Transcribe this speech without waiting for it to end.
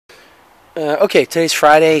Okay, today's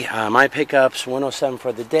Friday. My pickups 107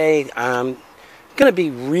 for the day. I'm gonna be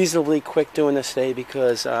reasonably quick doing this today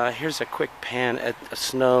because here's a quick pan at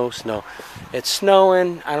snow. It's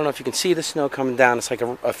snowing. I don't know if you can see the snow coming down. It's like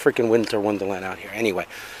a freaking winter wonderland out here. Anyway,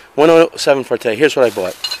 107 for today. Here's what I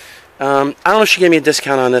bought. I don't know if she gave me a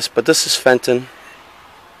discount on this, but this is Fenton.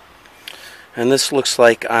 And this looks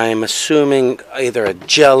like, I'm assuming, either a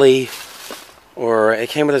jelly or it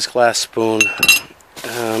came with this glass spoon.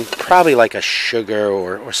 Probably like a sugar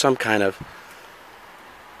or some kind of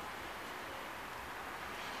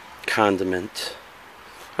condiment.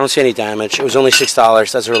 I don't see any damage. It was only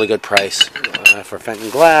 $6. That's a really good price for Fenton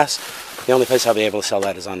glass. The only place I'll be able to sell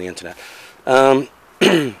that is on the internet.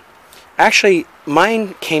 Actually,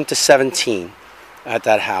 mine came to 17 at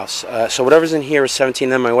that house. So whatever's in here is 17.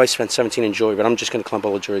 Then my wife spent 17 in jewelry, but I'm just going to clump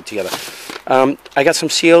all the jewelry together. I got some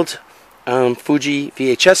sealed Fuji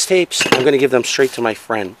VHS tapes. I'm going to give them straight to my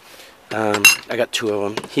friend. I got 2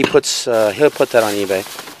 of them. He'll put that on eBay.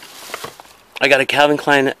 I got a Calvin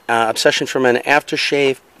Klein Obsession for Men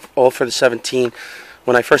aftershave, all for the 17.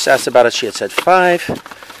 When I first asked about it, she had said 5.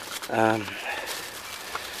 I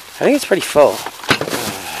think it's pretty full.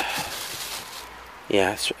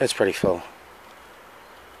 Yeah, it's pretty full.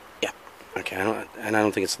 Yeah. Okay. I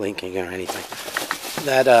don't think it's linking or anything.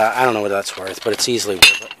 That I don't know what that's worth, but it's easily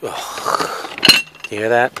worth it. Ugh. You hear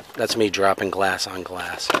that? That's me dropping glass on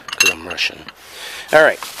glass because I'm Russian. All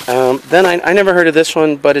right. Then I never heard of this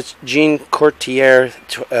one, but it's Jean Courtier.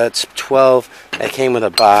 It's 12. It came with a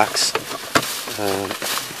box.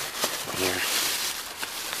 Here.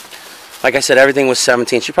 Like I said, everything was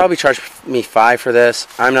 17. She probably charged me 5 for this.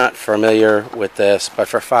 I'm not familiar with this, but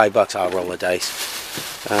for $5, I'll roll the dice.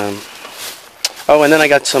 Oh, and then I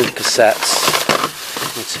got some cassettes.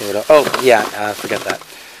 Let's see what. Oh, yeah. Forget that.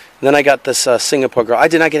 And then I got this Singapore Girl. I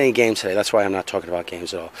did not get any games today. That's why I'm not talking about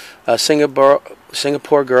games at all.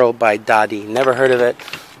 Singapore Girl by Dottie. Never heard of it.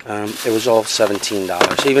 It was all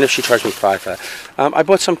 $17. Even if she charged me 5 for that. I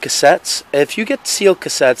bought some cassettes. If you get sealed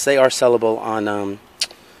cassettes, they are sellable on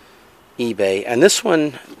eBay. And this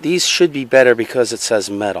one, these should be better because it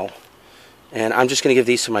says metal. And I'm just going to give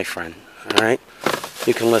these to my friend. All right?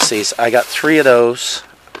 You can list these. I got 3 of those.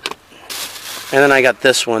 And then I got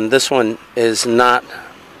this one. This one is not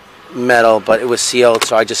metal, but it was sealed,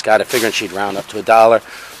 so I just got it figuring she'd round up to $1.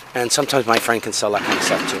 And sometimes my friend can sell that kind of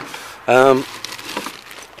stuff too.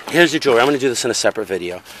 Here's the jewelry. I'm going to do this in a separate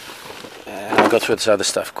video. And I'll go through this other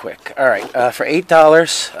stuff quick. All right, for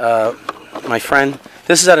 $8, my friend,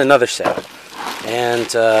 this is at another sale.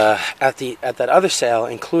 And at that other sale,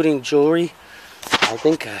 including jewelry, I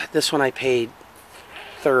think this one I paid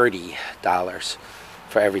 $30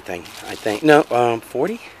 for everything. I think no,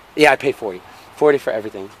 40. Yeah, I paid 40. 40 for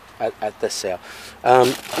everything at this sale.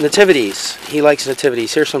 Nativities. He likes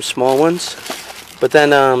nativities. Here's some small ones, but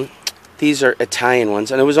then these are Italian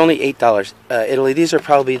ones, and it was only $8. Italy. These are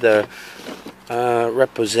probably the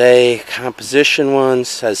Repose composition ones.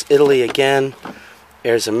 Says Italy again.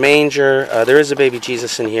 There's a manger. There is a baby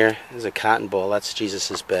Jesus in here. There's a cotton ball. That's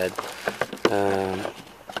Jesus's bed.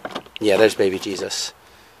 Yeah, there's baby Jesus.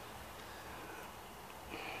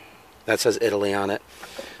 That says Italy on it.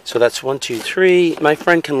 So that's 1, 2, 3. My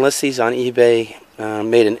friend can list these on eBay,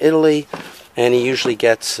 made in Italy, and he usually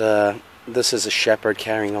gets. This is a shepherd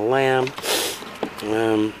carrying a lamb.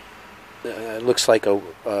 It looks like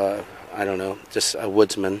I don't know, just a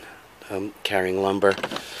woodsman carrying lumber,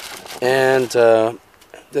 and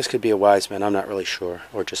this could be a wise man. I'm not really sure,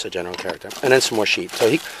 or just a general character. And then some more sheep.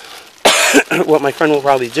 So what my friend will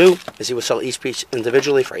probably do is he will sell each piece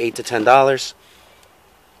individually for $8 to $10.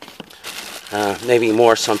 Maybe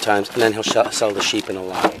more sometimes, and then he'll sell the sheep in a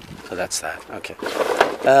lot. So that's that. Okay.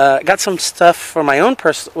 Got some stuff for my own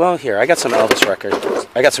personal. Well, here I got some Elvis records.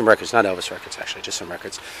 I got some records, not Elvis records actually, just some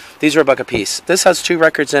records. These are $1 a piece. This has 2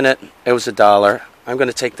 records in it. It was $1. I'm going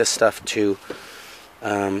to take this stuff to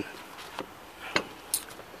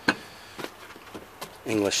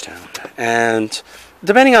Englishtown, and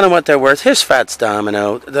depending on what they're worth, here's Fats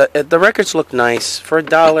Domino. The records look nice for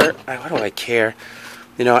 $1. What do I care?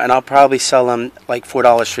 You know, and I'll probably sell them like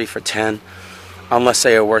 $4 free for 10, unless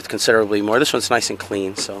they are worth considerably more. This one's nice and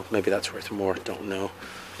clean, so maybe that's worth more. Don't know.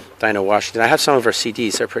 Dinah Washington. I have some of her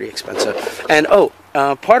CDs. They're pretty expensive. And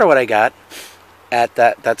part of what I got at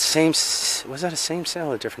that same, was that a same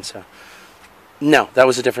sale or a different sale? No, that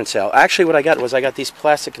was a different sale. Actually, what I got was I got these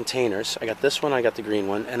plastic containers. I got this one, I got the green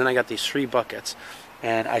one, and then I got these 3 buckets.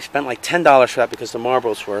 And I spent like $10 for that because the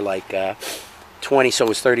marbles were like 20, so it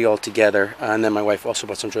was 30 altogether. And then my wife also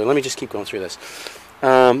bought some jewelry. Let me just keep going through this.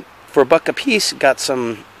 For $1 a piece, got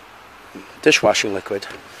some dishwashing liquid.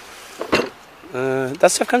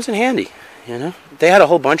 that stuff comes in handy, you know. They had a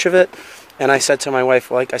whole bunch of it, and I said to my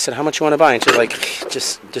wife, like, I said, how much you want to buy? And she's like,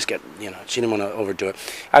 just get, you know, she didn't want to overdo it.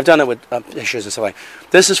 I've done it with issues and stuff like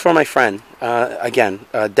that. This is for my friend, again,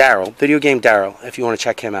 Daryl, Video Game Daryl, if you want to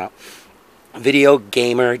check him out. Video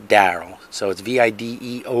Gamer Daryl. So it's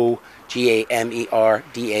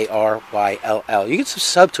VIDEOGAMERDARYLL. You can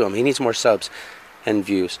sub to him. He needs more subs and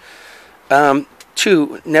views.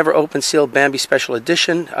 2, never open sealed Bambi Special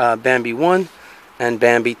Edition, Bambi 1 and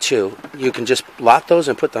Bambi 2. You can just lot those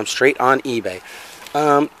and put them straight on eBay.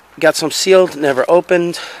 Got some sealed, never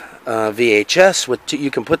opened, VHS.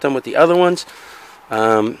 You can put them with the other ones.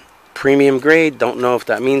 Premium grade, don't know if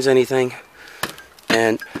that means anything.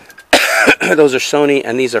 And those are Sony,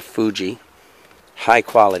 and these are Fuji. High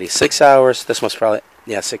quality. 6 hours. This one's probably,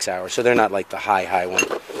 yeah, 6 hours. So they're not like the high one.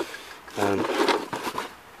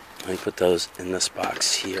 Let me put those in this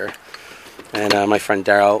box here. And my friend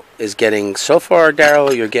Daryl is getting, so far,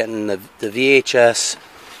 Daryl, you're getting the VHS,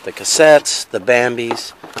 the cassettes, the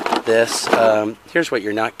Bambis, this. Here's what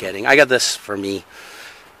you're not getting. I got this for me.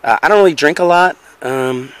 I don't really drink a lot,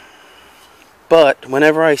 but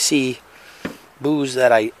whenever I see booze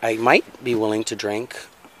that I might be willing to drink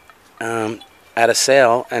at a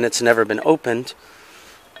sale and it's never been opened,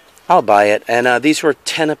 I'll buy it. And these were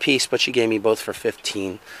 10 a piece, but she gave me both for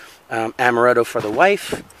 15. Amaretto for the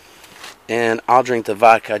wife, and I'll drink the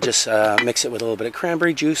vodka. Just mix it with a little bit of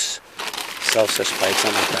cranberry juice, seltzer Sprite,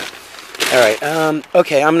 something like that. All right.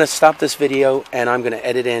 Okay, I'm gonna stop this video and I'm gonna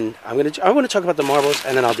edit in. I want to talk about the marbles,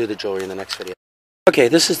 and then I'll do the jewelry in the next video. Okay,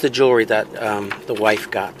 this is the jewelry that the wife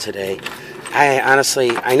got today. I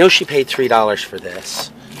honestly know she paid $3 for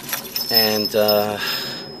this, and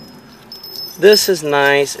this is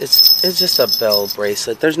nice. It's just a bell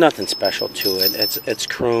bracelet. There's nothing special to it. It's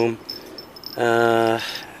chrome.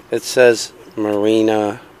 It says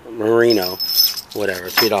merino, whatever.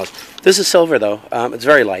 $3. This is silver though. It's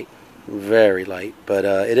very light, but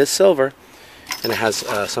it is silver, and it has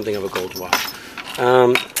something of a gold wash.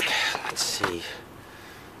 Let's see.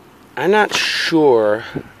 I'm not sure.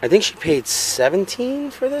 I think she paid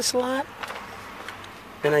 $17 for this lot,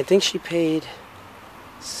 and I think she paid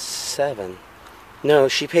 $7. No,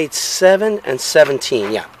 she paid $7 and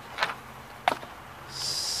 $17. Yeah,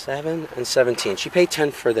 $7 and $17. She paid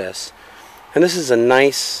 $10 for this, and this is a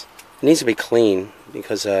nice. It needs to be clean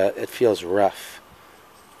because it feels rough,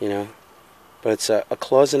 you know. But it's a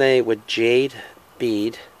cloisonne with jade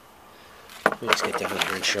bead. Let me just get down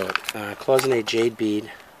here and show it. Cloisonne jade bead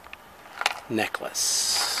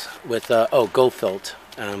necklace with gold filled.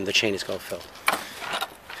 The chain is gold filled.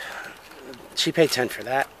 She paid $10 for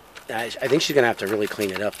that. I think she's gonna have to really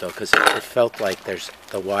clean it up though, because it felt like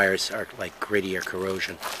the wires are like gritty or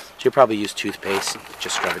corrosion. She'll probably use toothpaste and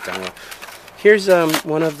just scrub it down well. Here's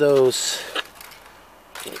one of those.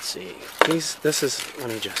 Let's see. This is. Let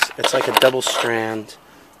me just. It's like a double strand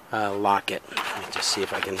locket. Let me just see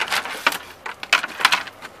if I can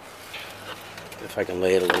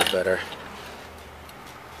lay it a little better.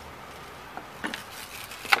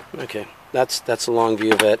 Okay, that's a long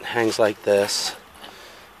view of it. Hangs like this.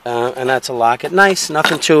 And that's a locket. Nice,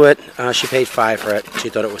 nothing to it. She paid $5 for it. She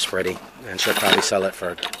thought it was pretty, and she'll probably sell it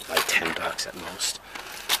for like $10 at most,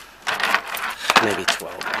 maybe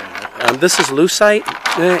 12. I don't know. This is lucite.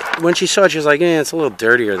 When she saw it, she was like, it's a little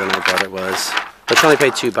dirtier than I thought it was. But she only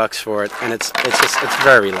paid $2 for it, and it's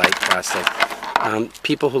very light plastic.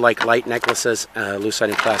 People who like light necklaces, lucite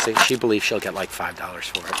and plastic, she believes she'll get like $5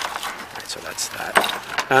 for it. All right, so that's that.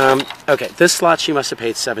 Okay, this slot she must have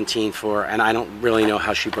paid $17 for, and I don't really know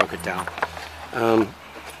how she broke it down.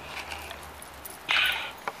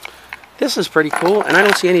 This is pretty cool, and I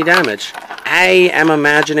don't see any damage. I am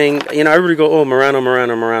imagining, everybody go, oh,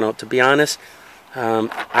 Murano. To be honest,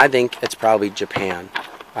 I think it's probably Japan.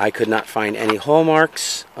 I could not find any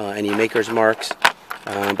hallmarks, any maker's marks,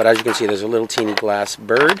 but as you can see, there's a little teeny glass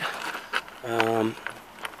bird.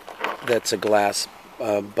 That's a glass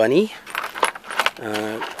bunny.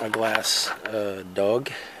 A glass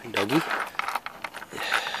doggy.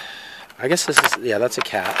 I guess this is, yeah, that's a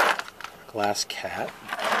cat. Glass cat.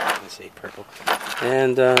 Let's see, purple.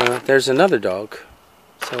 And there's another dog.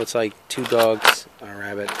 So it's like 2 dogs, a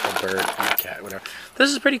rabbit, a bird, and a cat, whatever.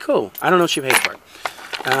 This is pretty cool. I don't know what she paid for it.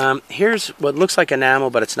 Here's what looks like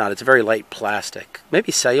enamel, but it's not. It's a very light plastic.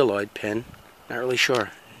 Maybe celluloid pin. Not really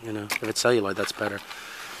sure. If it's celluloid, that's better.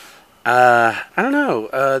 I don't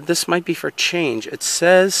know. This might be for change. It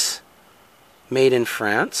says made in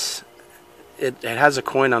France. It has a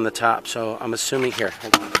coin on the top, so I'm assuming here.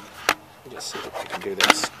 Hold on. Let me just see if I can do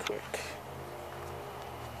this quick.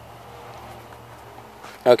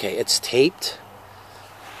 Okay, it's taped.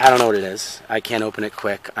 I don't know what it is. I can't open it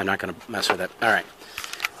quick. I'm not going to mess with it. All right.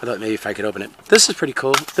 I thought maybe if I could open it. This is pretty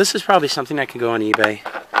cool. This is probably something that could go on eBay.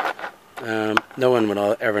 No one would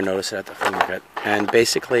ever notice it at the flea market. And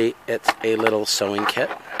basically, it's a little sewing kit.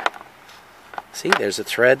 See, there's a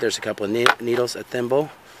thread. There's a couple of needles, a thimble,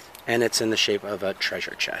 and it's in the shape of a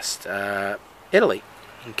treasure chest. Italy.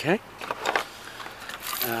 Okay.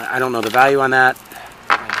 I don't know the value on that.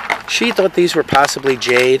 She thought these were possibly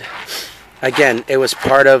jade. Again, it was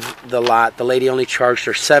part of the lot. The lady only charged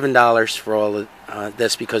her $7 for all of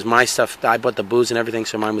this because my stuff, I bought the booze and everything,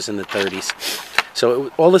 so mine was in the 30s.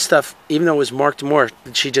 So all this stuff, even though it was marked more,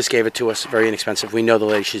 she just gave it to us very inexpensive. We know the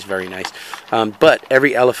lady, she's very nice. But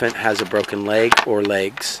every elephant has a broken leg or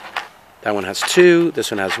legs. That one has 2, this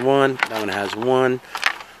one has 1, that one has 1.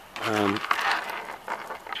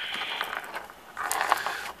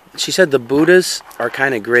 She said the Buddhas are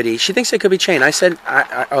kind of gritty. She thinks they could be chain. I said,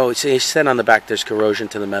 oh, see, she said on the back there's corrosion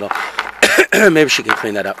to the metal. Maybe she could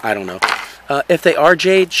clean that up. I don't know. If they are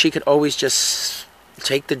jade, she could always just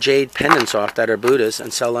take the jade pendants off that are Buddhas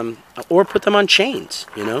and sell them, or put them on chains,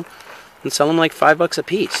 you know, and sell them like $5 a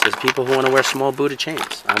piece. There's people who want to wear small Buddha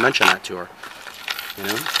chains. I'll mention that to her, you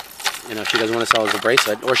know, if she doesn't want to sell it as a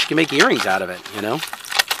bracelet, or she can make earrings out of it, you know.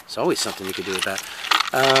 There's always something you could do with that.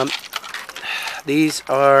 These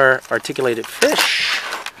are articulated fish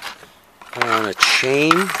on a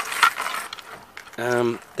chain.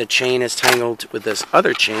 The chain is tangled with this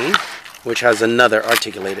other chain, which has another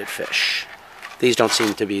articulated fish. These don't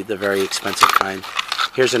seem to be the very expensive kind.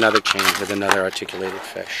 Here's another chain with another articulated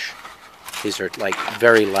fish. These are like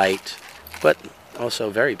very light, but also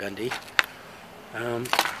very bendy.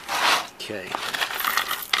 Okay.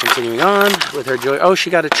 Continuing on with her jewelry. Oh, she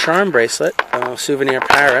got a charm bracelet, souvenir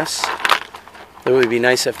Paris. It would be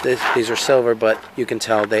nice if these are silver, but you can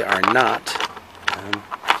tell they are not.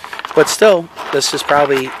 But still, this is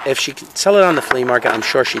probably, if she could sell it on the flea market, I'm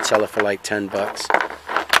sure she'd sell it for like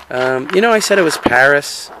 $10. You know, I said it was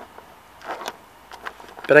Paris,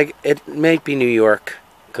 but it may be New York,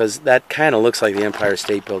 because that kind of looks like the Empire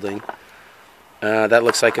State Building. That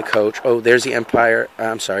looks like a coach. Oh, there's the Empire,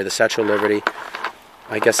 I'm sorry, the Statue of Liberty.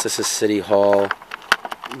 I guess this is City Hall.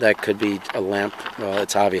 That could be a lamp. Well,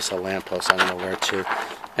 it's obvious a lamppost. I don't know where to.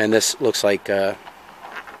 And this looks like an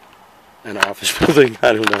office building.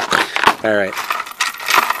 I don't know. All right.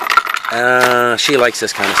 She likes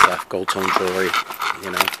this kind of stuff, gold tone jewelry.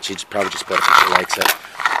 You know, she probably just bought it because she likes it.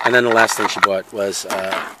 And then the last thing she bought was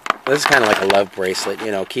this is kind of like a love bracelet.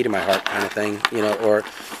 You know, key to my heart kind of thing. You know, or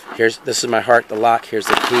this is my heart, the lock. Here's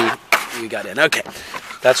the key. You got in. Okay,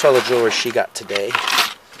 that's all the jewelry she got today.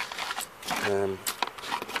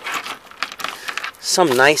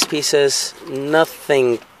 Some nice pieces,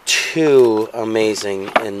 nothing too amazing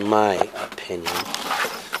in my opinion.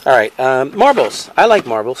 All right, marbles. I like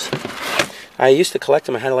marbles. I used to collect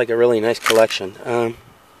them. I had like a really nice collection.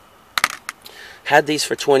 Had these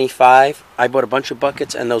for $25. I bought a bunch of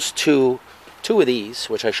buckets, and those two of these,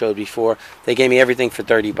 which I showed before, they gave me everything for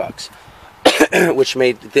 $30, which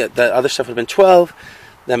made the other stuff would have been $12.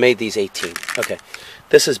 That made these $18. Okay.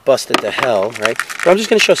 This is busted to hell, right? But I'm just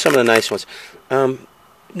going to show some of the nice ones.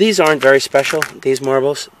 These aren't very special, these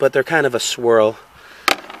marbles, but they're kind of a swirl.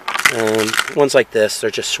 Ones like this,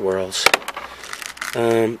 they're just swirls.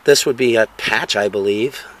 This would be a patch, I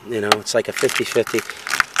believe. You know, it's like a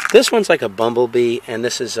 50-50. This one's like a bumblebee, and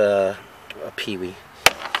this is a peewee.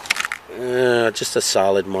 Just a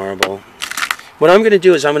solid marble. What I'm going to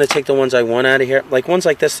do is I'm going to take the ones I want out of here. Like ones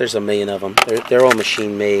like this, there's a million of them. They're all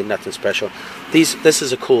machine made, nothing special. This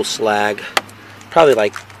is a cool slag. Probably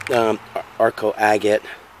like Arco agate.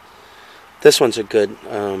 This one's a good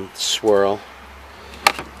swirl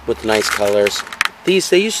with nice colors.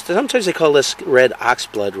 Sometimes they call this red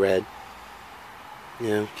oxblood red.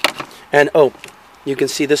 Yeah. And oh, you can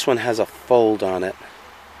see this one has a fold on it.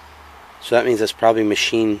 So that means it's probably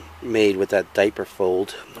machine made with that diaper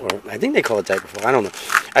fold. Or I think they call it diaper fold. I don't know.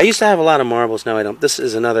 I used to have a lot of marbles. Now I don't. This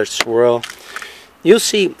is another swirl. You'll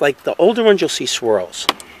see, like the older ones, you'll see swirls.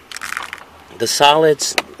 The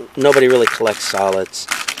solids, nobody really collects solids.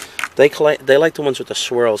 They like the ones with the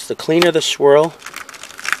swirls. The cleaner the swirl,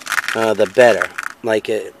 the better. Like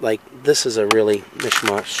this is a really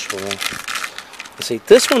mishmash swirl. Let's see.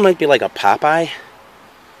 This one might be like a Popeye.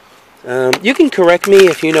 You can correct me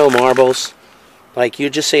if you know marbles. Like you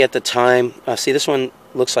just say at the time. See, this one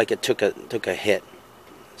looks like it took a hit.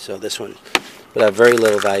 So this one would have very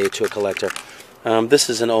little value to a collector. This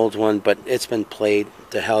is an old one, but it's been played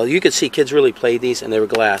to hell. You could see kids really played these, and they were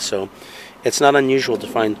glass. So it's not unusual to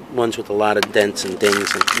find ones with a lot of dents and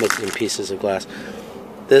dings and missing pieces of glass.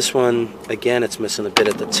 This one, again, it's missing a bit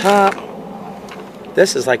at the top.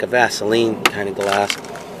 This is like a Vaseline kind of glass.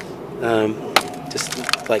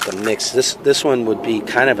 Just like a mix. This one would be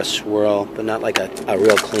kind of a swirl, but not like a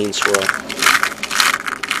real clean swirl.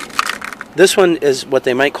 This one is what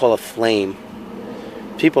they might call a flame.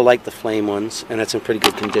 People like the flame ones, and it's in pretty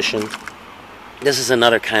good condition. This is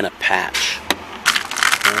another kind of patch.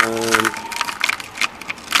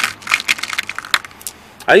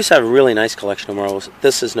 I used to have a really nice collection of marbles.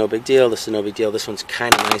 This is no big deal. This is no big deal. This one's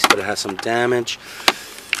kind of nice, but it has some damage.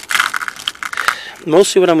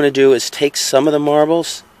 Mostly what I'm going to do is take some of the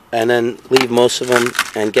marbles and then leave most of them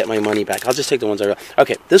and get my money back. I'll just take the ones I really...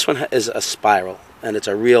 Okay, this one is a spiral, and it's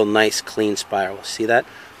a real nice, clean spiral. See that?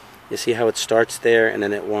 You see how it starts there, and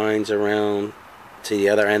then it winds around to the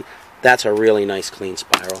other end? That's a really nice, clean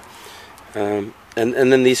spiral. And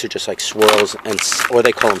then these are just like swirls, or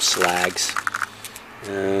they call them slags.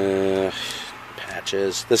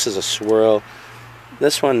 Patches. This is a swirl.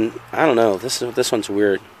 This one, I don't know. This one's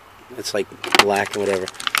weird. It's like black and whatever.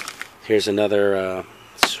 Here's another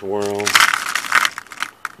swirl.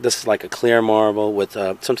 This is like a clear marble with,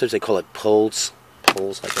 sometimes they call it pulls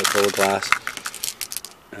like they pull glass.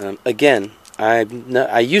 Again,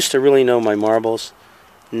 I used to really know my marbles.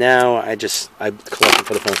 Now I collect them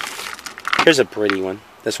for the fun. Here's a pretty one.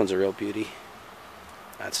 This one's a real beauty.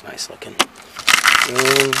 That's nice looking.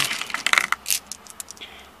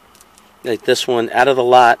 Like this one, out of the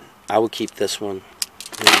lot, I would keep this one.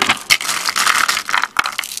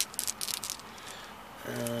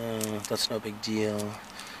 That's no big deal.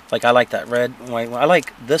 Like I like that red, white one. I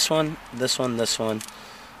like this one, this one, this one,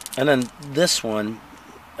 and then this one.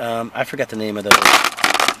 I forgot the name of those.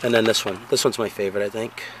 And then this one. This one's my favorite, I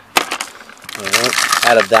think.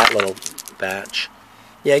 Out of that little batch.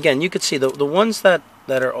 Yeah, again, you could see the ones that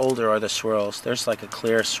are older are the swirls. There's like a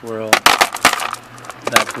clear swirl.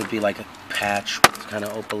 That would be like a patch with kind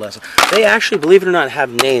of opalescent. They actually, believe it or not,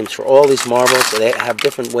 have names for all these marbles. So they have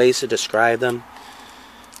different ways to describe them.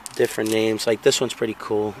 Different names. Like this one's pretty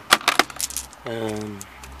cool. The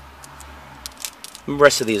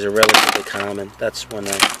rest of these are relatively common. That's one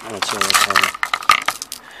I don't see any common.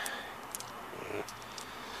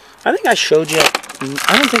 I think I showed you.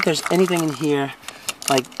 I don't think there's anything in here.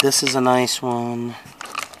 Like this is a nice one.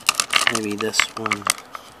 Maybe this one.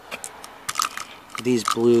 These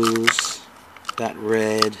blues. That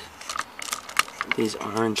red. These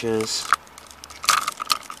oranges.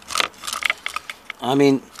 I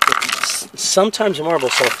mean, sometimes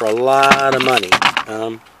marbles sell for a lot of money.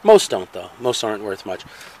 Most don't, though. Most aren't worth much.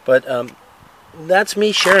 But that's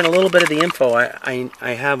me sharing a little bit of the info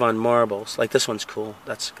I have on marbles. Like this one's cool.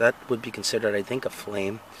 That would be considered, I think, a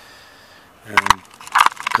flame.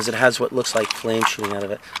 Because it has what looks like flame shooting out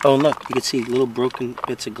of it. Oh, and look, you can see little broken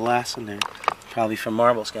bits of glass in there. Probably from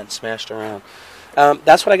marbles getting smashed around.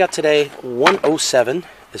 That's what I got today. $107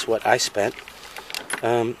 is what I spent.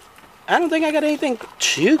 I don't think I got anything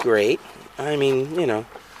too great. I mean, you know,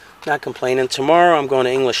 not complaining. Tomorrow I'm going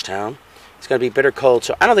to Englishtown. It's going to be bitter cold,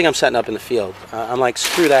 so I don't think I'm setting up in the field. I'm like,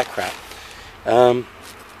 screw that crap. But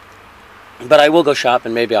I will go shop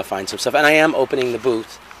and maybe I'll find some stuff. And I am opening the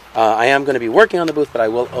booth. I am going to be working on the booth, but I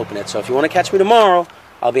will open it. So if you want to catch me tomorrow,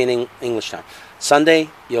 I'll be in Englishtown. Sunday,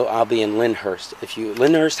 I'll be in Lyndhurst.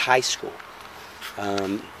 Lyndhurst High School,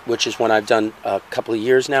 which is one I've done a couple of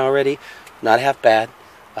years now already. Not half bad.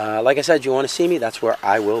 Like I said, you want to see me, that's where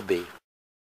I will be.